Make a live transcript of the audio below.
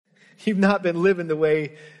You've not been living the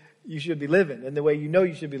way you should be living and the way you know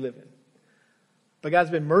you should be living. But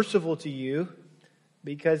God's been merciful to you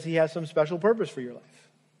because he has some special purpose for your life.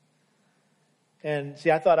 And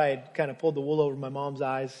see, I thought I had kind of pulled the wool over my mom's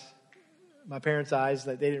eyes, my parents' eyes,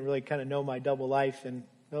 that they didn't really kind of know my double life. And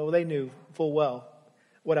no, they knew full well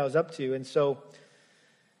what I was up to. And so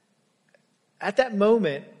at that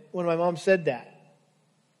moment, when my mom said that,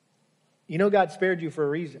 you know God spared you for a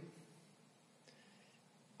reason.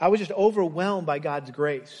 I was just overwhelmed by God's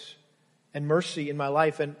grace and mercy in my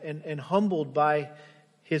life and humbled by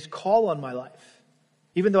his call on my life.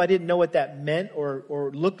 Even though I didn't know what that meant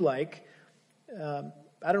or looked like,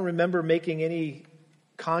 I don't remember making any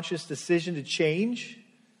conscious decision to change,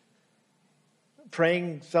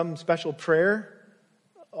 praying some special prayer.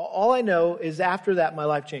 All I know is after that, my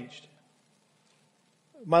life changed.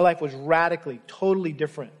 My life was radically, totally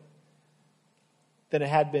different than it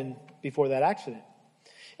had been before that accident.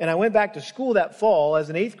 And I went back to school that fall as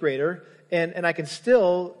an 8th grader, and I can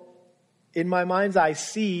still, in my mind's eye,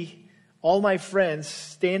 see all my friends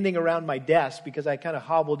standing around my desk because I kind of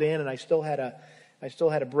hobbled in and I still had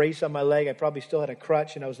a brace on my leg. I probably still had a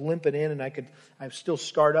crutch and I was limping in and I was still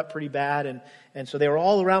scarred up pretty bad. And so they were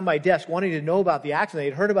all around my desk wanting to know about the accident. They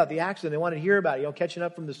had heard about the accident. They wanted to hear about it, catching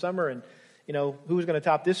up from the summer and, who was going to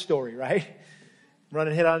top this story, right?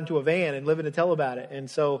 Running head on into a van and living to tell about it. And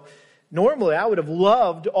so normally I would have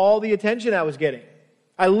loved all the attention I was getting.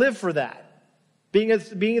 I live for that. Being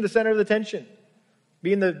in the center of the attention.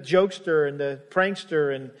 Being the jokester and the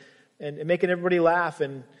prankster and making everybody laugh.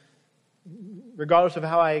 And regardless of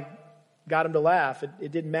how I got them to laugh,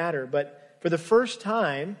 it didn't matter. But for the first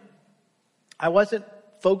time, I wasn't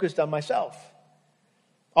focused on myself.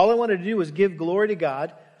 All I wanted to do was give glory to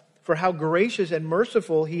God for how gracious and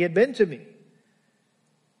merciful he had been to me.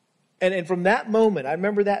 And from that moment, I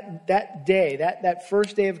remember that day, that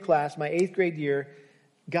first day of class, my 8th grade year,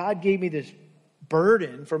 God gave me this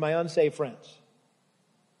burden for my unsaved friends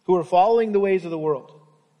who were following the ways of the world.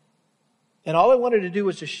 And all I wanted to do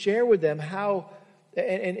was to share with them how,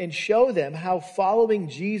 and show them how following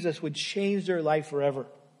Jesus would change their life forever.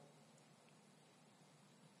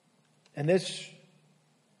 And this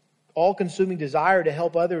all-consuming desire to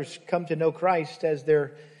help others come to know Christ as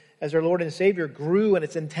their Lord and Savior grew in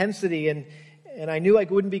its intensity, and I knew I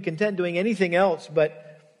wouldn't be content doing anything else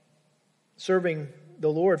but serving the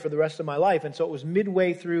Lord for the rest of my life. And so it was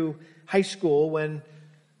midway through high school when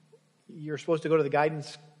you're supposed to go to the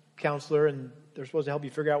guidance counselor and they're supposed to help you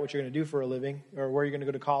figure out what you're going to do for a living or where you're going to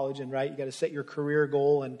go to college, and right, you got to set your career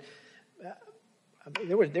goal. And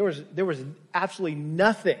there was absolutely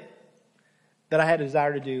nothing that I had a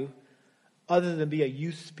desire to do other than be a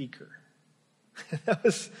youth speaker.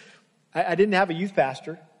 I didn't have a youth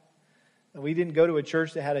pastor. We didn't go to a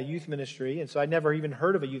church that had a youth ministry, and so I never even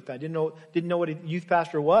heard of a youth pastor. Didn't know what a youth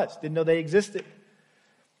pastor was. Didn't know they existed.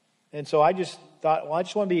 And so I just thought, well, I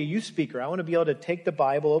just want to be a youth speaker. I want to be able to take the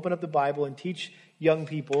Bible, open up the Bible, and teach young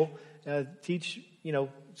people, teach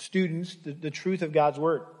students the truth of God's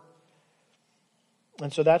Word.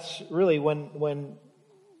 And so that's really when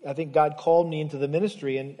I think God called me into the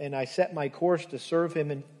ministry, and I set my course to serve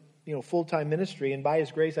Him in full-time ministry, and by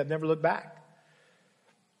His grace, I've never looked back.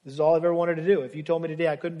 This is all I've ever wanted to do. If you told me today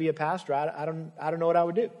I couldn't be a pastor, I don't know what I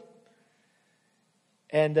would do.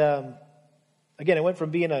 And again, I went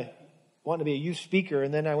from wanting to be a youth speaker,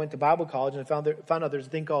 and then I went to Bible college, and I found out there's a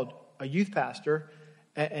thing called a youth pastor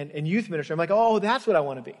and youth ministry. I'm like, oh, that's what I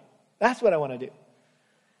want to be. That's what I want to do.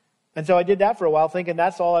 And so I did that for a while, thinking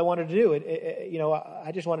that's all I wanted to do.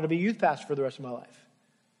 I just wanted to be a youth pastor for the rest of my life.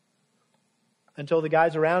 Until the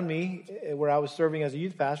guys around me, where I was serving as a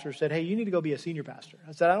youth pastor, said, hey, you need to go be a senior pastor.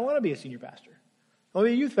 I said, I don't want to be a senior pastor. I want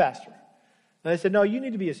to be a youth pastor. And they said, no, you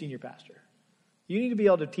need to be a senior pastor. You need to be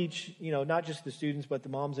able to teach, not just the students, but the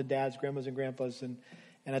moms and dads, grandmas and grandpas. And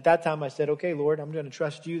at that time I said, okay, Lord, I'm going to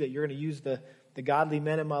trust you that you're going to use the godly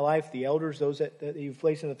men in my life, the elders, those that you've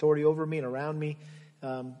placed in authority over me and around me.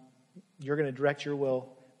 You're going to direct your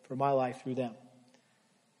will for my life through them.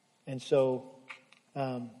 And so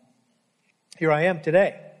here I am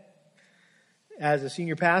today as a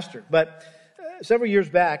senior pastor. But several years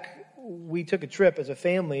back, we took a trip as a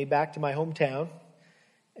family back to my hometown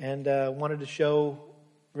and wanted to show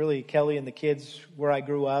really Kelly and the kids where I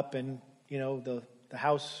grew up and, the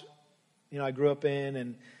house, I grew up in,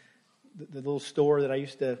 and the little store that I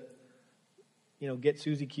used to, get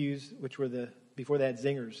Suzy Q's, which were before they had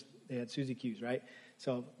Zingers, they had Suzy Q's, right?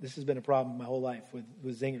 So this has been a problem my whole life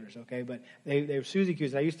with Zingers, okay? But they were Suzy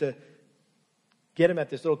Q's, and I used to get them at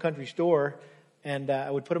this little country store, and I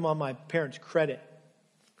would put them on my parents' credit.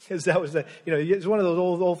 Because that was it's one of those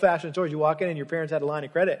old-fashioned stores. You walk in and your parents had a line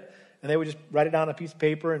of credit, and they would just write it down on a piece of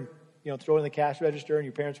paper and throw it in the cash register, and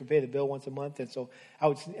your parents would pay the bill once a month. And so I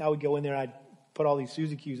would go in there and I'd put all these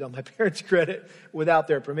Suzy Q's on my parents' credit without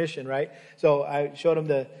their permission, right? So I showed them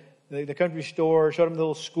the country store, showed them the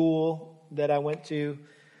little school that I went to,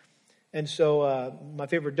 and so my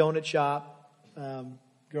favorite donut shop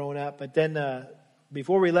growing up. But then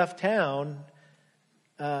before we left town,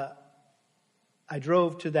 I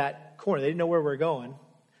drove to that corner. They didn't know where we were going.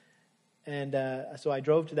 And so I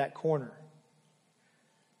drove to that corner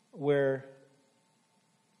where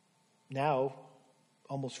now,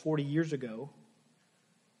 almost 40 years ago,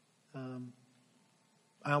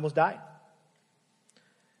 I almost died.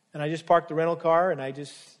 And I just parked the rental car and I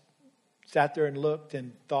just sat there and looked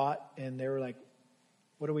and thought, and they were like,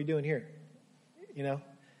 "What are we doing here?"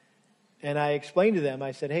 And I explained to them,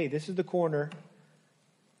 I said, "Hey, this is the corner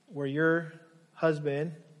where your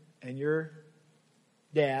husband and your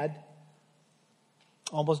dad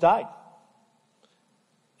almost died.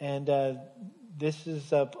 And this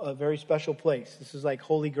is a very special place. This is like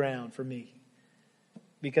holy ground for me."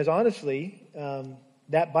 Because honestly,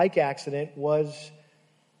 that bike accident was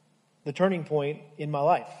the turning point in my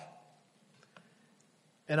life.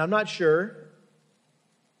 And I'm not sure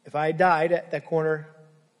if I had died at that corner,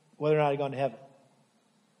 whether or not I'd gone to heaven.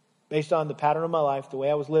 Based on the pattern of my life, the way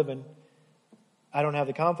I was living, I don't have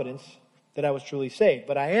the confidence that I was truly saved.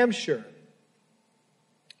 But I am sure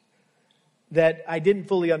that I didn't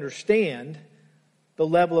fully understand the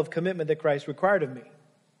level of commitment that Christ required of me.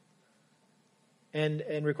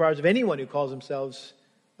 And requires of anyone who calls themselves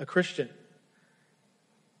a Christian.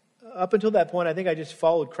 Up until that point, I think I just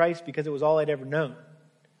followed Christ because it was all I'd ever known.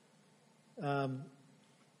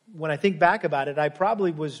 When I think back about it, I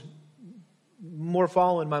probably was more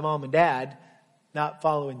following my mom and dad, not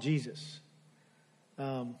following Jesus.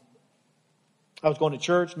 I was going to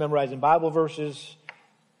church, memorizing Bible verses,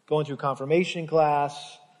 going through confirmation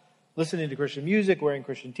class, listening to Christian music, wearing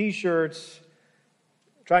Christian t-shirts,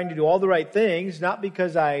 trying to do all the right things, not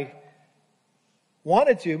because I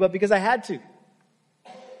wanted to, but because I had to.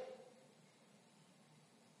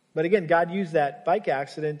 But again, God used that bike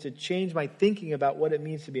accident to change my thinking about what it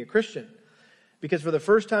means to be a Christian. Because for the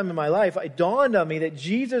first time in my life, it dawned on me that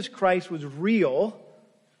Jesus Christ was real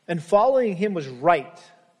and following Him was right,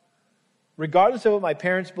 regardless of what my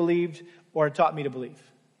parents believed or had taught me to believe.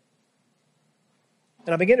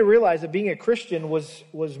 And I began to realize that being a Christian was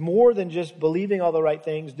more than just believing all the right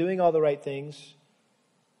things, doing all the right things,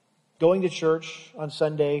 going to church on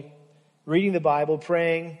Sunday, reading the Bible,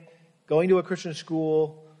 praying, going to a Christian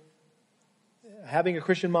school, having a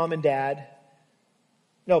Christian mom and dad.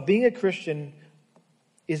 No, being a Christian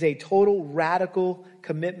is a total radical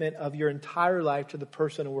commitment of your entire life to the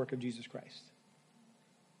person and work of Jesus Christ.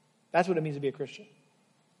 That's what it means to be a Christian.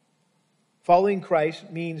 Following Christ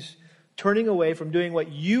means turning away from doing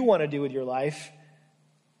what you want to do with your life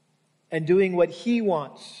and doing what He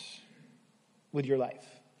wants with your life.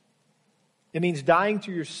 It means dying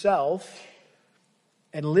to yourself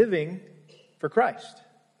and living for Christ.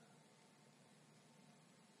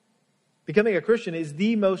 Becoming a Christian is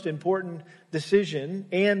the most important decision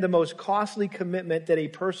and the most costly commitment that a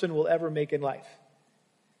person will ever make in life.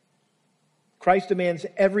 Christ demands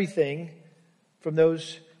everything from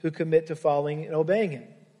those who commit to following and obeying Him.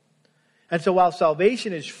 And so while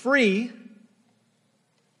salvation is free,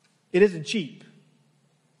 it isn't cheap.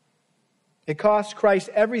 It costs Christ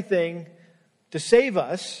everything to save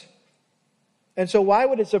us. And so why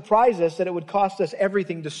would it surprise us that it would cost us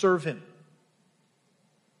everything to serve Him?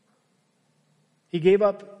 He gave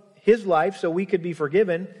up His life so we could be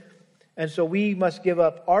forgiven, and so we must give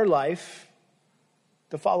up our life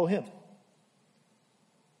to follow Him.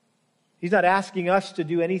 He's not asking us to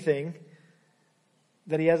do anything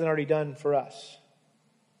that He hasn't already done for us.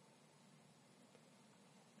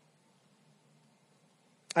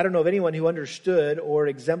 I don't know of anyone who understood or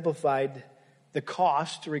exemplified the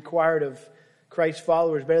cost required of Christ's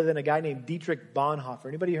followers better than a guy named Dietrich Bonhoeffer.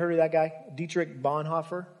 Anybody heard of that guy? Dietrich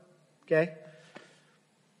Bonhoeffer? Okay.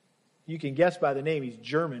 You can guess by the name, he's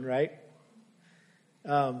German, right?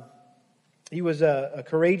 He was a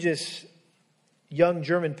courageous young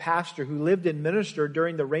German pastor who lived and ministered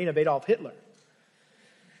during the reign of Adolf Hitler.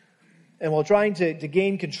 And while trying to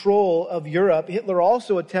gain control of Europe, Hitler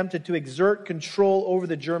also attempted to exert control over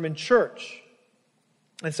the German church.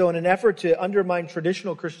 And so in an effort to undermine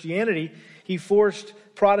traditional Christianity, he forced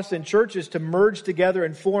Protestant churches to merge together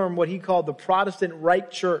and form what he called the Protestant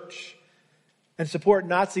Reich Church and support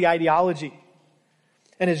Nazi ideology.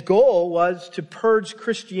 And his goal was to purge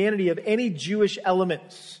Christianity of any Jewish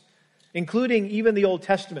elements including even the Old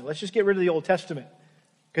Testament. Let's just get rid of the Old Testament,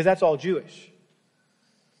 because that's all Jewish.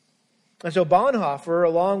 And so Bonhoeffer,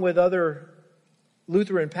 along with other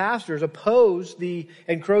Lutheran pastors, opposed the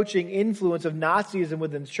encroaching influence of Nazism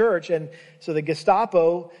within the church. And so the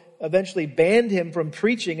Gestapo eventually banned him from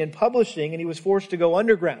preaching and publishing, and he was forced to go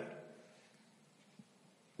underground,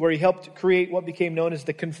 where he helped create what became known as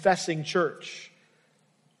the Confessing Church,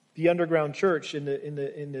 the underground church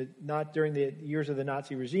not during the years of the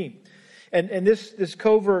Nazi regime. And this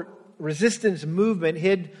covert resistance movement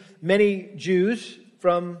hid many Jews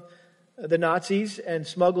from the Nazis and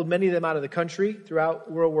smuggled many of them out of the country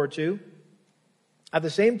throughout World War II. At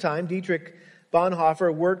the same time, Dietrich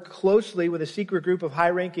Bonhoeffer worked closely with a secret group of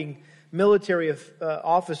high-ranking military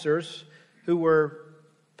officers who were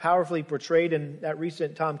powerfully portrayed in that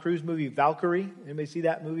recent Tom Cruise movie, Valkyrie. Anybody see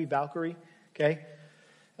that movie, Valkyrie? Okay.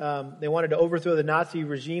 They wanted to overthrow the Nazi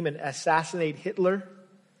regime and assassinate Hitler.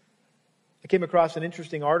 I came across an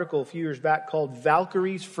interesting article a few years back called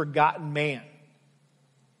Valkyrie's Forgotten Man.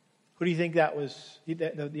 Who do you think that was?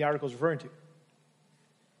 The article is referring to?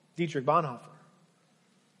 Dietrich Bonhoeffer.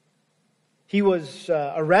 He was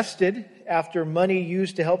arrested after money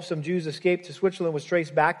used to help some Jews escape to Switzerland was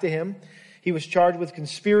traced back to him. He was charged with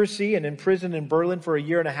conspiracy and imprisoned in Berlin for a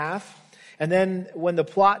year and a half. And then when the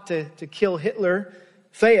plot to kill Hitler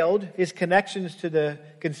failed, his connections to the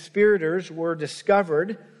conspirators were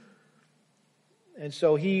discovered. And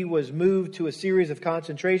so he was moved to a series of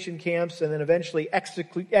concentration camps and then eventually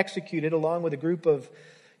executed along with a group of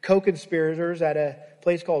co-conspirators at a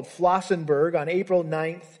place called Flossenburg on April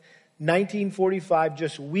 9th, 1945,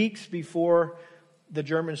 just weeks before the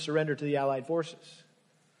Germans surrendered to the Allied forces.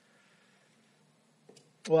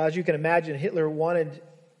 Well, as you can imagine, Hitler wanted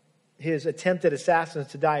his attempted assassins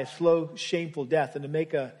to die a slow, shameful death and to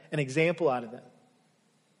make an example out of them.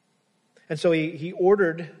 And so he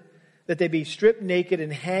ordered that they be stripped naked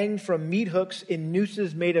and hanged from meat hooks in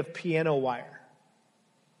nooses made of piano wire.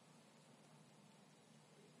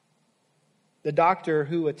 The doctor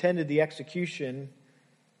who attended the execution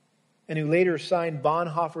and who later signed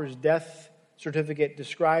Bonhoeffer's death certificate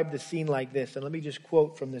described the scene like this. And let me just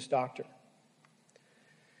quote from this doctor.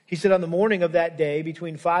 He said, on the morning of that day,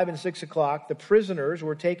 between 5 and 6 o'clock, the prisoners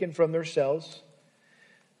were taken from their cells.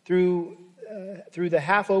 Through the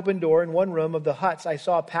half-open door in one room of the huts, I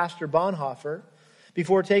saw Pastor Bonhoeffer,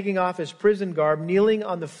 before taking off his prison garb, kneeling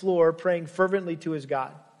on the floor, praying fervently to his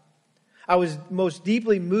God. I was most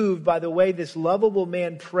deeply moved by the way this lovable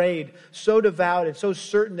man prayed, so devout and so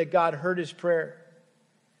certain that God heard his prayer.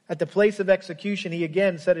 At the place of execution, he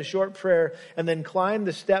again said a short prayer and then climbed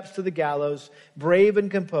the steps to the gallows, brave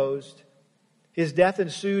and composed. His death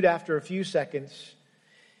ensued after a few seconds.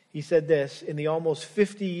 He said this, in the almost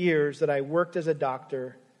 50 years that I worked as a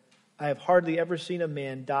doctor, I have hardly ever seen a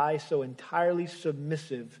man die so entirely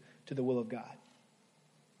submissive to the will of God.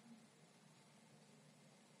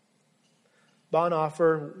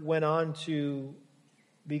 Bonhoeffer went on to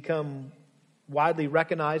become widely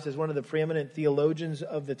recognized as one of the preeminent theologians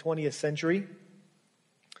of the 20th century.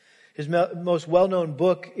 His most well-known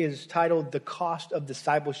book is titled The Cost of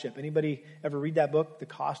Discipleship. Anybody ever read that book, The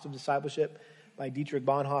Cost of Discipleship, by Dietrich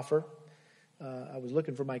Bonhoeffer? I was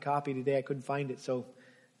looking for my copy today. I couldn't find it, so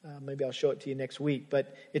maybe I'll show it to you next week.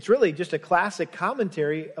 But it's really just a classic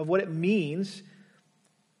commentary of what it means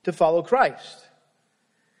to follow Christ.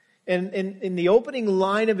 And in the opening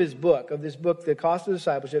line of his book, The Cost of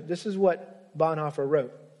Discipleship, this is what Bonhoeffer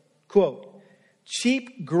wrote. Quote,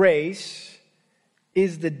 cheap grace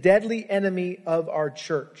is the deadly enemy of our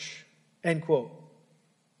church. End quote.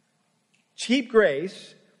 Cheap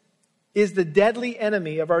grace is the deadly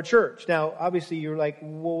enemy of our church. Now, obviously, you're like,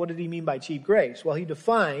 well, what did he mean by cheap grace? Well, he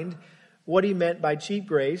defined what he meant by cheap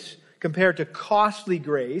grace compared to costly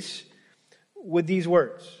grace with these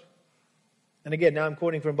words. And again, now I'm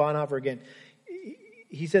quoting from Bonhoeffer again.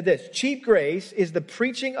 He said this, cheap grace is the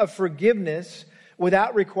preaching of forgiveness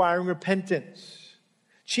without requiring repentance.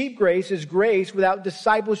 Cheap grace is grace without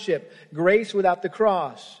discipleship, grace without the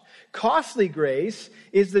cross. Costly grace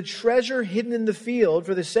is the treasure hidden in the field.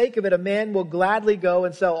 For the sake of it, a man will gladly go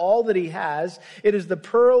and sell all that he has. It is the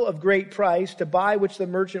pearl of great price, to buy which the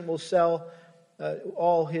merchant will sell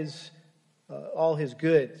all his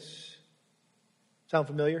goods. Sound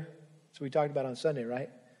familiar? That's what we talked about on Sunday, right?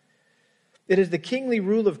 It is the kingly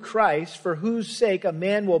rule of Christ, for whose sake a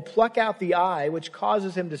man will pluck out the eye which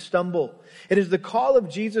causes him to stumble. It is the call of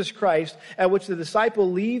Jesus Christ at which the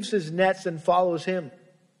disciple leaves his nets and follows him.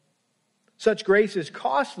 Such grace is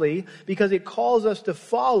costly because it calls us to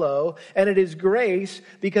follow, and it is grace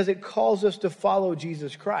because it calls us to follow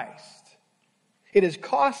Jesus Christ. It is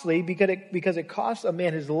costly because it costs a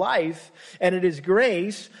man his life, and it is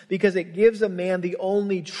grace because it gives a man the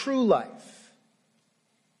only true life.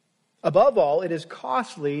 Above all, it is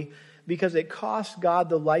costly because it costs God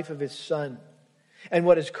the life of his Son. And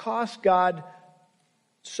what has cost God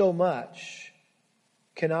so much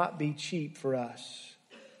cannot be cheap for us.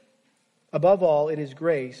 Above all, it is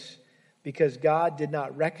grace because God did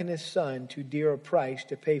not reckon his Son too dear a price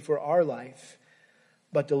to pay for our life,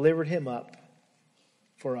 but delivered him up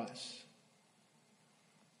for us.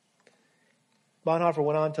 Bonhoeffer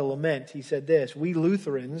went on to lament. He said this: "We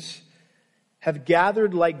Lutherans have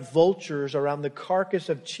gathered like vultures around the carcass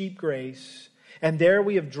of cheap grace, and there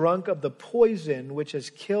we have drunk of the poison which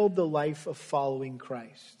has killed the life of following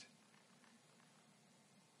Christ."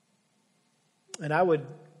 And I would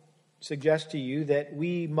suggest to you that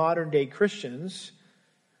we modern day Christians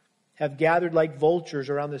have gathered like vultures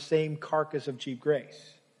around the same carcass of cheap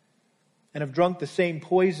grace, and have drunk the same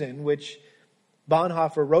poison which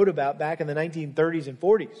Bonhoeffer wrote about back in the 1930s and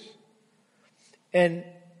 40s.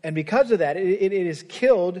 And because of that, it has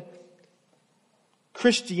killed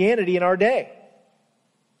Christianity in our day.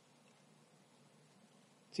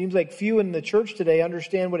 It seems like few in the church today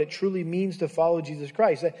understand what it truly means to follow Jesus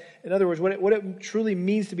Christ. In other words, what it truly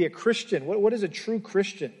means to be a Christian. What is a true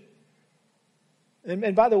Christian?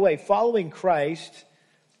 And by the way, following Christ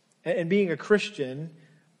and being a Christian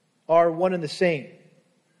are one and the same.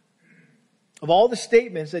 Of all the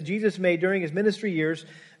statements that Jesus made during his ministry years,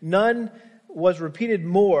 none was repeated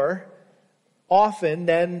more often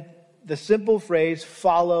than the simple phrase,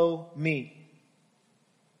 "Follow me."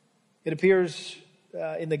 It appears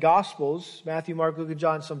in the Gospels, Matthew, Mark, Luke, and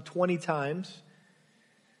John, some 20 times.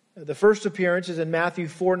 The first appearance is in Matthew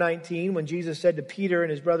 4:19, when Jesus said to Peter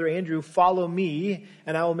and his brother Andrew, "Follow me,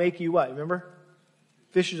 and I will make you" what? Remember?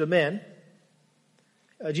 Fishers of men.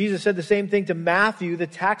 Jesus said the same thing to Matthew, the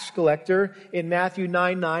tax collector, in Matthew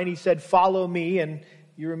 9:9. He said, "Follow me." And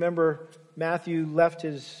you remember Matthew left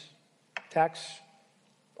his tax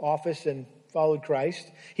office and followed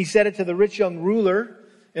Christ. He said it to the rich young ruler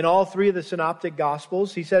in all three of the synoptic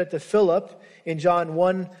Gospels. He said it to Philip in John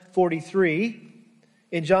 1:43.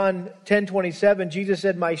 In John 10:27, Jesus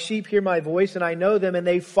said, "My sheep hear my voice, and I know them, and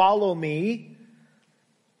they follow me."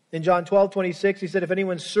 In John 12:26, he said, "If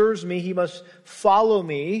anyone serves me, he must follow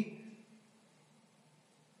me."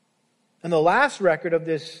 And the last record of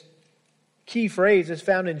this key phrase is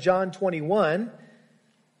found in John 21.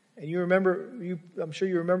 And I'm sure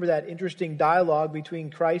you remember that interesting dialogue between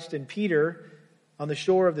Christ and Peter on the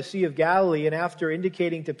shore of the Sea of Galilee. And after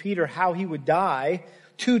indicating to Peter how he would die,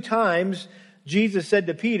 2 times Jesus said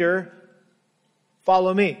to Peter,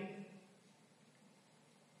 "Follow me."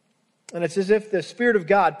 And it's as if the Spirit of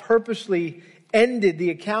God purposely ended the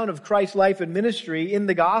account of Christ's life and ministry in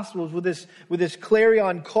the Gospels with this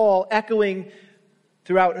clarion call echoing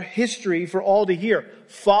throughout history for all to hear.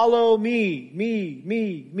 Follow me, me,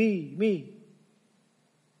 me, me, me.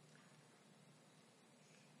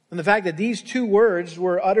 And the fact that these 2 words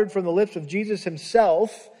were uttered from the lips of Jesus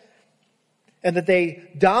himself, and that they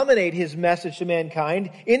dominate his message to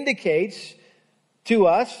mankind, indicates to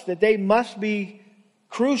us that they must be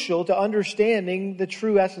crucial to understanding the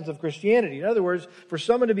true essence of Christianity. In other words, for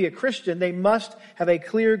someone to be a Christian, they must have a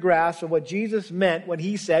clear grasp of what Jesus meant when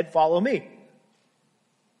he said, "Follow me."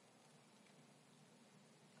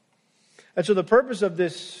 And so the purpose of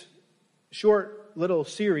this short little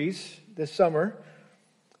series this summer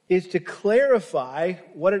is to clarify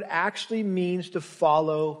what it actually means to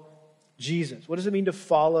follow Jesus. What does it mean to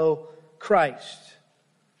follow Christ?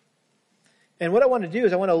 And what I want to do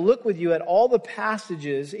is I want to look with you at all the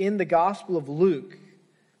passages in the Gospel of Luke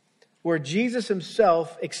where Jesus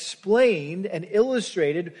himself explained and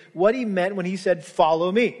illustrated what he meant when he said,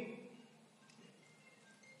 "Follow me."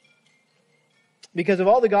 Because of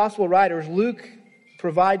all the Gospel writers, Luke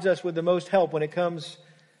provides us with the most help when it comes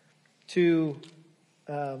to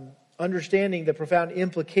understanding the profound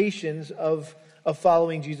implications of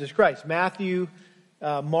following Jesus Christ. Matthew,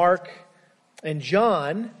 Mark, and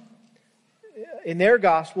John, in their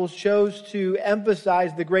Gospels, chose to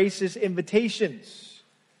emphasize the gracious invitations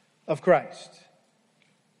of Christ.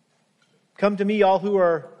 "Come to me, all who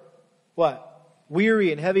are," what?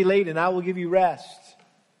 "Weary and heavy laden, and I will give you rest."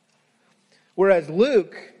 Whereas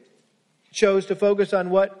Luke chose to focus on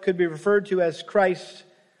what could be referred to as Christ's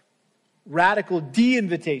radical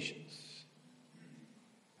de-invitations.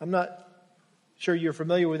 I'm not sure you're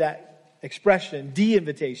familiar with that expression,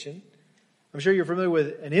 de-invitation. I'm sure you're familiar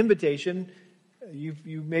with an invitation. You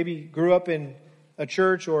maybe grew up in a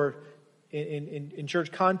church or in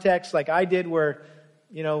church context like I did, where,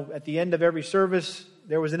 at the end of every service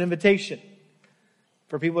there was an invitation.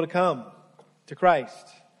 for people to come to Christ.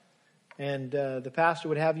 And the pastor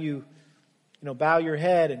would have you, bow your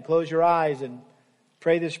head and close your eyes and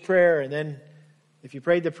pray this prayer. And then if you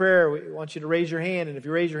prayed the prayer, we want you to raise your hand. And if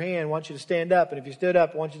you raise your hand, I want you to stand up. And if you stood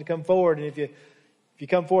up, I want you to come forward. And if you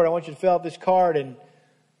come forward, I want you to fill out this card and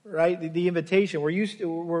right the invitation.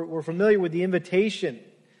 We're familiar with the invitation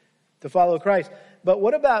to follow Christ. But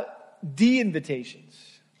what about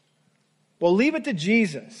de-invitations? Well, leave it to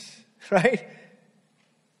Jesus, right?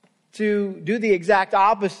 To do the exact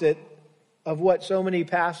opposite of what so many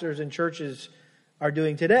pastors and churches are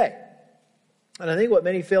doing today. And I think what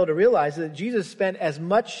many fail to realize is that Jesus spent as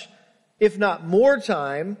much, if not more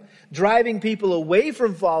time, driving people away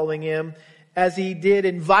from following Him as He did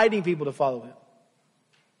inviting people to follow Him.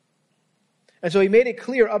 And so He made it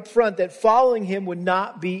clear up front that following Him would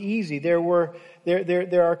not be easy. There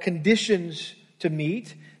are conditions to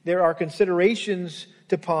meet. There are considerations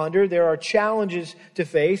to ponder. There are challenges to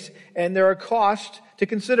face. And there are costs to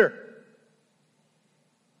consider.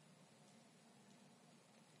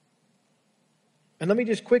 And let me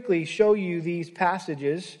just quickly show you these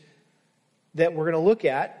passages that we're going to look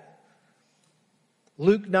at.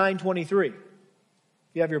 Luke 9:23. If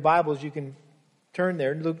you have your Bibles, you can turn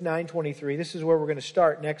there. Luke 9:23. This is where we're going to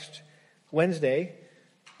start next Wednesday.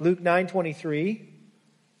 Luke 9:23.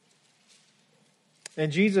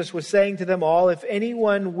 And Jesus was saying to them all, if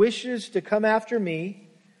anyone wishes to come after me,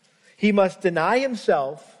 he must deny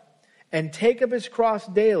himself and take up his cross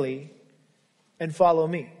daily and follow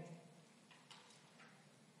me.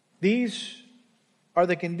 These are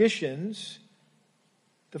the conditions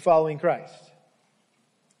to following Christ.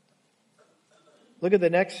 Look at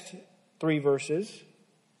the next three verses,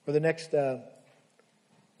 or the next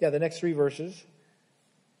three verses.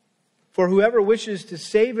 For whoever wishes to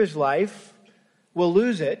save his life will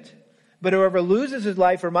lose it, but whoever loses his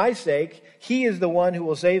life for my sake, he is the one who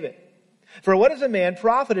will save it. For what is a man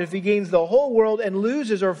profited if he gains the whole world and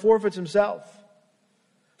loses or forfeits himself?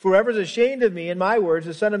 For whoever is ashamed of me and my words,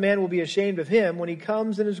 the Son of Man will be ashamed of him when he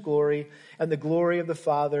comes in his glory and the glory of the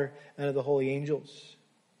Father and of the holy angels.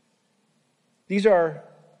 These are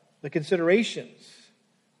the considerations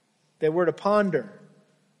that we're to ponder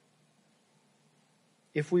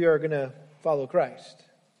if we are going to follow Christ.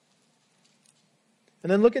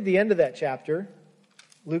 And then look at the end of that chapter,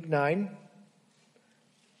 Luke 9,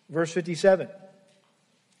 verse 57.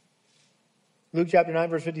 Luke chapter 9,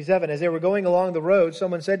 verse 57. As they were going along the road,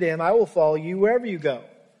 someone said to him, I will follow you wherever you go.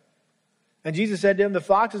 And Jesus said to him, the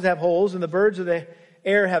foxes have holes and the birds of the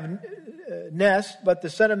air have nests, but the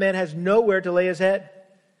Son of Man has nowhere to lay his head.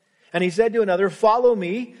 And he said to another, follow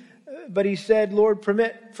me. But he said, Lord,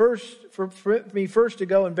 permit me first to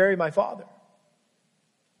go and bury my father.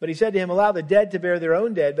 But he said to him, allow the dead to bury their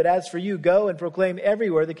own dead, but as for you, go and proclaim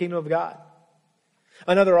everywhere the kingdom of God.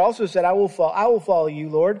 Another also said, I will follow you,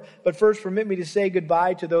 Lord, but first permit me to say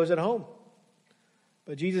goodbye to those at home.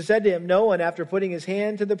 But Jesus said to him, no one, after putting his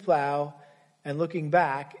hand to the plow and looking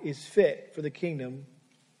back, is fit for the kingdom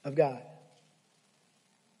of God.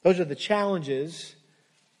 Those are the challenges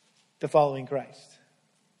to following Christ.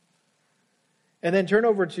 And then turn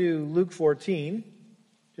over to Luke 14,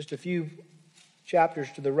 just a few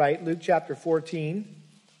chapters to the right. Luke chapter 14,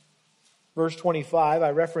 verse 25. I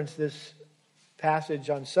referenced this passage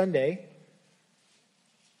on Sunday.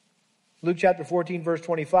 Luke chapter 14, verse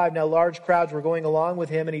 25. Now large crowds were going along with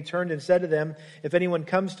him, and he turned and said to them, if anyone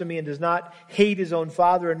comes to me and does not hate his own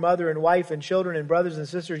father and mother and wife and children and brothers and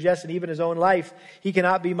sisters, yes, and even his own life, he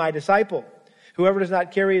cannot be my disciple. Whoever does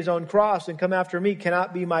not carry his own cross and come after me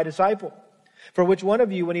cannot be my disciple. For which one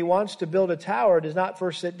of you, when he wants to build a tower, does not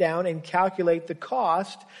first sit down and calculate the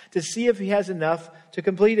cost to see if he has enough to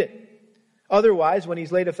complete it? Otherwise, when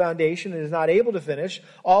he's laid a foundation and is not able to finish,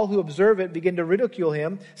 all who observe it begin to ridicule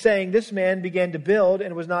him, saying, this man began to build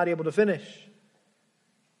and was not able to finish.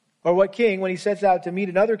 Or what king, when he sets out to meet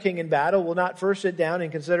another king in battle, will not first sit down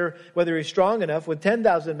and consider whether he's strong enough with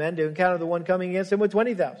 10,000 men to encounter the one coming against him with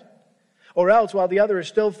 20,000? Or else, while the other is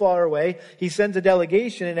still far away, he sends a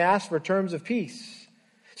delegation and asks for terms of peace.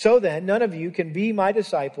 So then, none of you can be my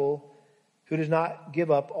disciple who does not give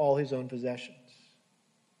up all his own possessions.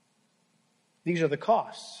 These are the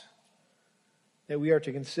costs that we are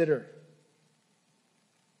to consider.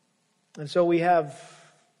 And so we have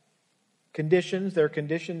conditions. There are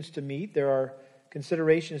conditions to meet. There are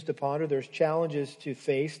considerations to ponder. There's challenges to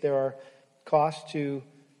face. There are costs to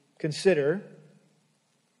consider.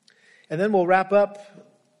 And then we'll wrap up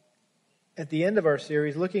at the end of our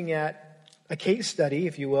series looking at a case study,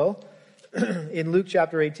 if you will, in Luke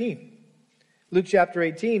chapter 18. Luke chapter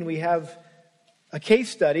 18, we have a case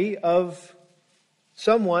study of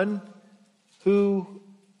someone who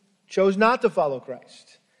chose not to follow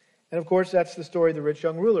Christ. And of course, that's the story of the rich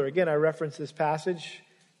young ruler. Again, I referenced this passage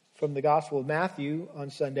from the Gospel of Matthew on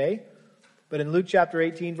Sunday. But in Luke chapter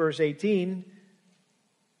 18, verse 18,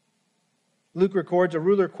 Luke records, a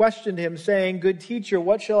ruler questioned him, saying, "Good teacher,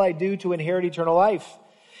 what shall I do to inherit eternal life?"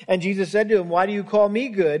 And Jesus said to him, "Why do you call me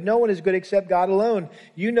good? No one is good except God alone.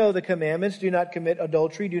 You know the commandments. Do not commit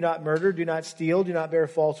adultery. Do not murder. Do not steal. Do not bear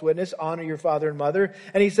false witness. Honor your father and mother."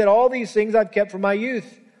 And he said, "All these things I've kept from my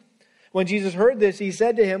youth." When Jesus heard this, he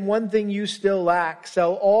said to him, "One thing you still lack.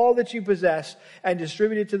 Sell all that you possess and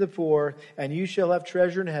distribute it to the poor, and you shall have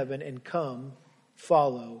treasure in heaven, and come,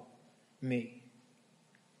 follow me."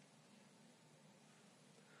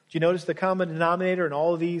 Do you notice the common denominator in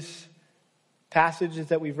all of these passages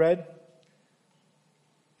that we've read?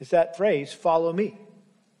 It's that phrase, follow me.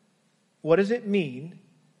 What does it mean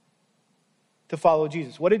to follow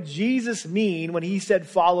Jesus? What did Jesus mean when he said,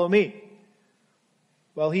 "Follow me"?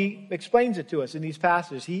 Well, he explains it to us in these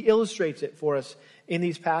passages. He illustrates it for us in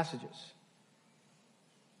these passages.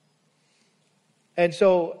 And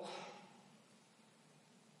so,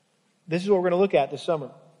 this is what we're going to look at this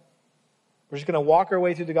summer. We're just going to walk our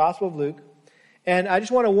way through the Gospel of Luke. And I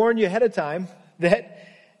just want to warn you ahead of time that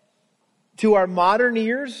to our modern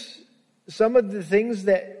ears, some of the things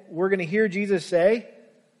that we're going to hear Jesus say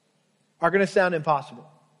are going to sound impossible.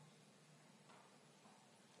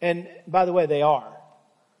 And by the way, they are.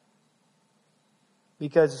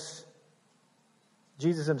 Because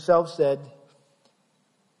Jesus himself said,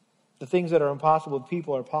 the things that are impossible with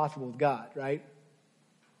people are possible with God, right?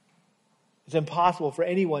 It's impossible for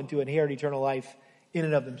anyone to inherit eternal life in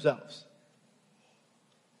and of themselves.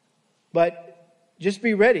 But just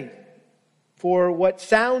be ready for what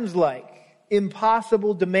sounds like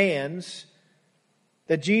impossible demands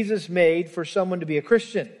that Jesus made for someone to be a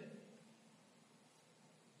Christian.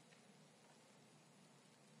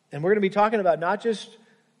 And we're going to be talking about not just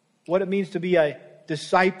what it means to be a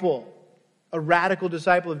disciple, a radical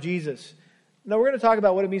disciple of Jesus. No, we're going to talk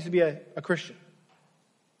about what it means to be a Christian.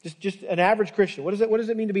 Just an average Christian. What does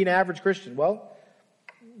it mean to be an average Christian? Well,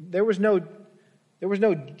 there was no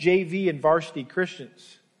JV and varsity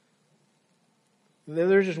Christians.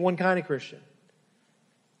 There's just one kind of Christian.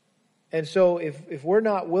 And so if we're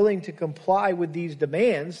not willing to comply with these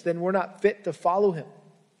demands, then we're not fit to follow him.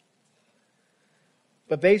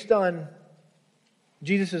 But based on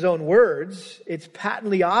Jesus' own words, it's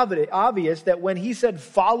patently obvious that when he said,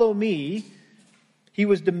 "Follow me," he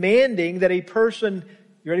was demanding that a person,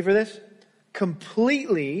 you ready for this?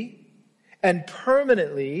 Completely and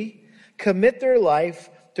permanently commit their life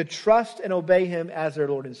to trust and obey him as their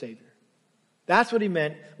Lord and Savior. That's what he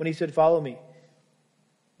meant when he said, "Follow me."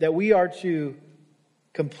 That we are to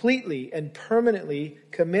completely and permanently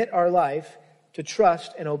commit our life to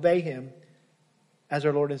trust and obey him as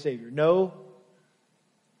our Lord and Savior. No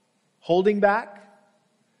holding back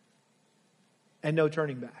and no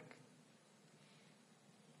turning back.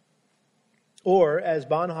 Or, as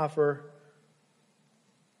Bonhoeffer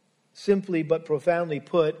simply but profoundly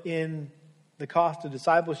put in The Cost of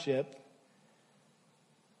Discipleship,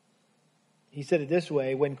 he said it this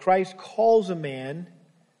way: when Christ calls a man,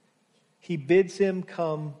 he bids him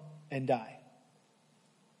come and die.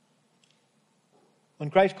 When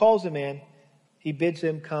Christ calls a man, he bids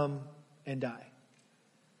him come and die.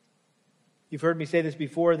 You've heard me say this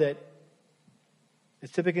before, that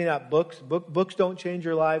it's typically not books. Books don't change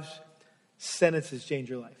your lives. Sentences change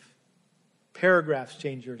your life. Paragraphs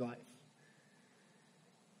change your life.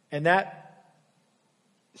 And that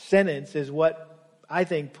sentence is what I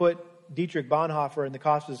think put Dietrich Bonhoeffer and The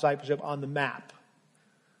Cost of Discipleship on the map.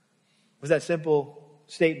 It was that simple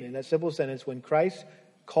statement, that simple sentence: when Christ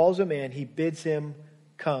calls a man, he bids him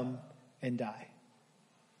come and die.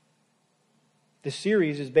 The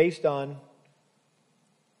series is based on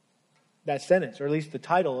that sentence, or at least the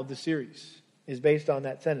title of the series is based on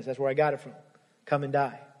that sentence. That's where I got it from. Come and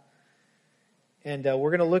die. And we're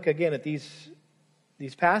going to look again at these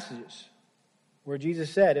passages where Jesus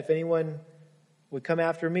said, if anyone would come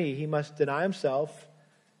after me, he must deny himself,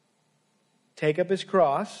 take up his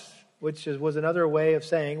cross, which was another way of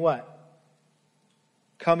saying what?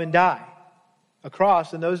 Come and die. A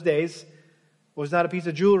cross in those days was not a piece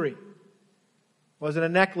of jewelry. It wasn't a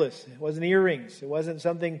necklace. It wasn't earrings. It wasn't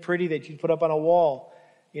something pretty that you'd put up on a wall.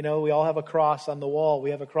 You know, we all have a cross on the wall.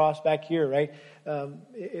 We have a cross back here, right?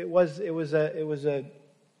 It was a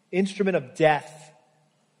instrument of death.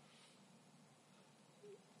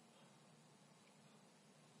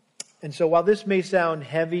 And so while this may sound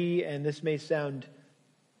heavy and this may sound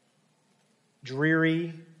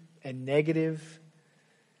dreary and negative,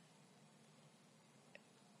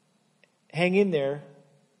 hang in there,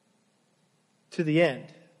 to the end.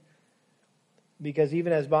 Because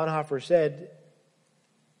even as Bonhoeffer said,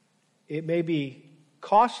 it may be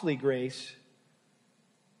costly grace,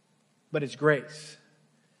 but it's grace.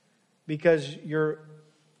 Because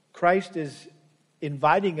Christ is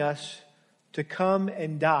inviting us to come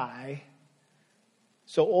and die,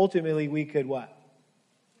 so ultimately we could what?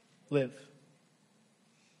 Live.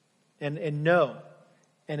 And know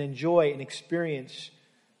and enjoy and experience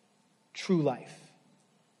true life,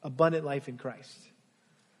 abundant life in Christ.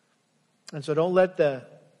 And so don't let the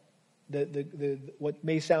what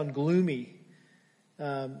may sound gloomy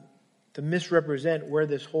to misrepresent where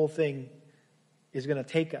this whole thing is going to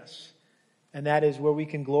take us. And that is where we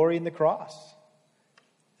can glory in the cross.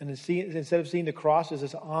 And instead of seeing the cross as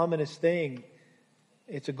this ominous thing,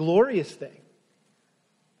 it's a glorious thing.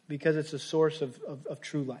 Because it's a source of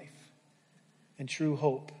true life and true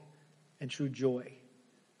hope and true joy.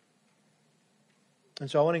 And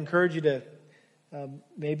so I want to encourage you to,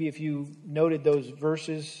 maybe if you noted those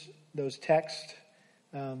verses, those texts,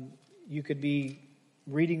 you could be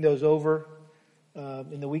reading those over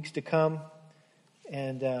in the weeks to come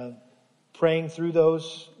and praying through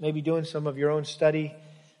those, maybe doing some of your own study,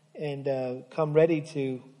 and come ready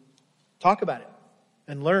to talk about it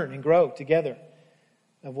and learn and grow together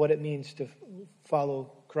of what it means to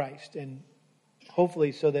follow Christ. And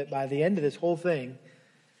hopefully so that by the end of this whole thing,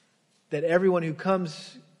 that everyone who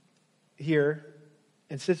comes here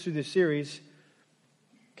and sits through this series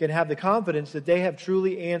can have the confidence that they have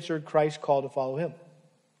truly answered Christ's call to follow Him.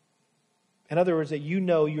 In other words, that you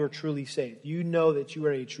know you're truly saved. You know that you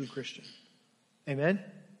are a true Christian. Amen?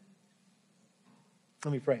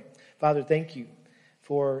 Let me pray. Father, thank you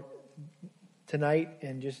for tonight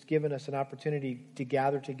and just giving us an opportunity to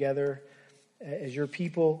gather together as your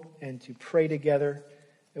people and to pray together.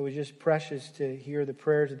 It was just precious to hear the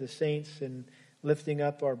prayers of the saints and lifting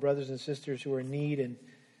up our brothers and sisters who are in need and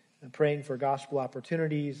praying for gospel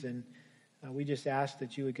opportunities. And we just ask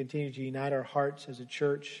that you would continue to unite our hearts as a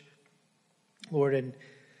church, Lord. And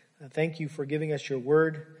thank you for giving us your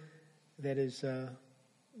word that is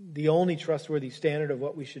the only trustworthy standard of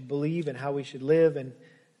what we should believe and how we should live. And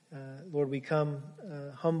Lord, we come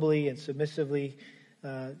humbly and submissively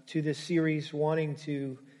to this series, wanting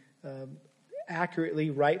to accurately,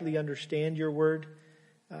 rightly understand your word.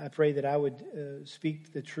 I pray that I would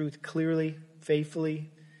speak the truth clearly, faithfully,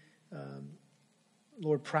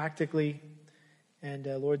 Lord, practically. And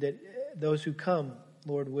Lord, that those who come,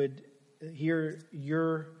 Lord, would hear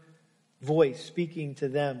your voice speaking to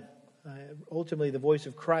them. Ultimately, the voice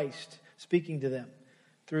of Christ speaking to them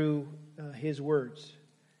through His words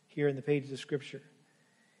here in the pages of Scripture.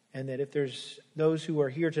 And that if there's those who are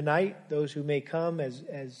here tonight, those who may come as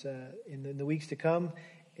in the weeks to come,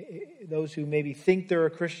 those who maybe think they're a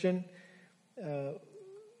Christian,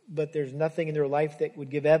 but there's nothing in their life that would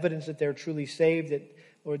give evidence that they're truly saved, that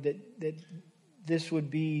Lord, that this would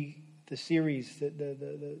be the series,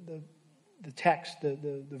 the text,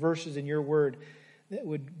 the verses in your word that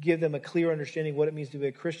would give them a clear understanding of what it means to be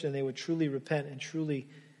a Christian. They would truly repent and truly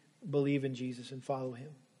believe in Jesus and follow Him.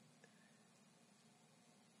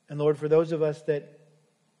 And Lord, for those of us that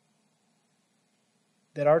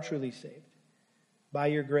are truly saved, by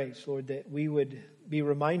your grace, Lord, that we would be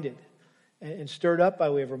reminded and stirred up by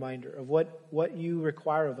way of reminder of what you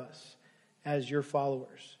require of us as your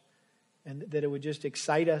followers. And that it would just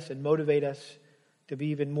excite us and motivate us to be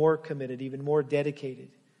even more committed, even more dedicated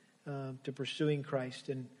to pursuing Christ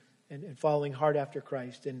and following hard after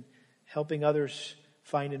Christ and helping others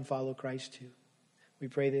find and follow Christ too. We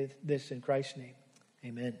pray this in Christ's name.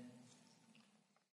 Amen.